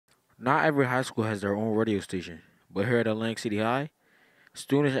Not every high school has their own radio station, but here at Atlantic City High,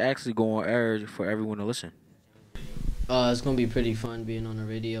 students actually go on air for everyone to listen. It's gonna be pretty fun being on the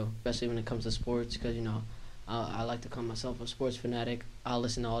radio, especially when it comes to sports, because I like to call myself a sports fanatic. I'll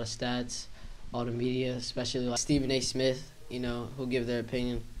listen to all the stats, all the media, especially like Stephen A. Smith, who'll give their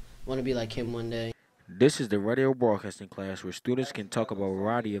opinion. Want to be like him one day. This is the radio broadcasting class where students can talk about a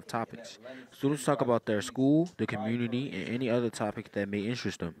variety of topics. Students talk about their school, the community, and any other topic that may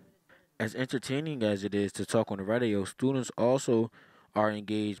interest them. As entertaining as it is to talk on the radio, students also are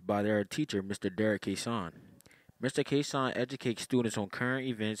engaged by their teacher, Mr. Derek Kason. Mr. Kason educates students on current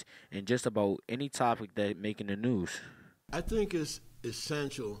events and just about any topic that making the news. I think it's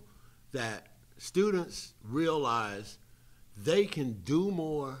essential that students realize they can do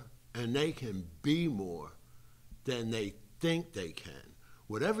more and they can be more than they think they can.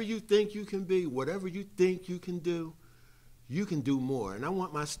 Whatever you think you can be, whatever you think you can do more. And I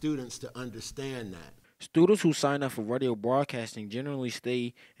want my students to understand that. Students who sign up for radio broadcasting generally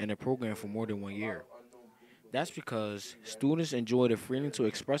stay in the program for more than 1 year. That's because students enjoy the freedom to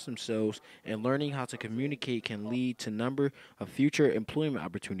express themselves, and learning how to communicate can lead to a number of future employment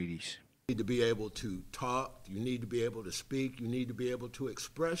opportunities. You need to be able to talk, you need to be able to speak, you need to be able to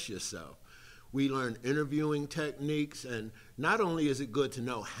express yourself. We learn interviewing techniques, and not only is it good to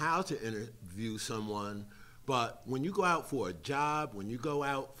know how to interview someone, but when you go out for a job, when you go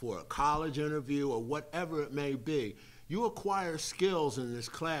out for a college interview or whatever it may be, you acquire skills in this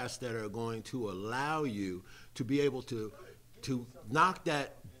class that are going to allow you to be able to knock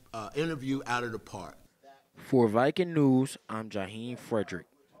that interview out of the park. For Viking News, I'm Jaheem Fredericks.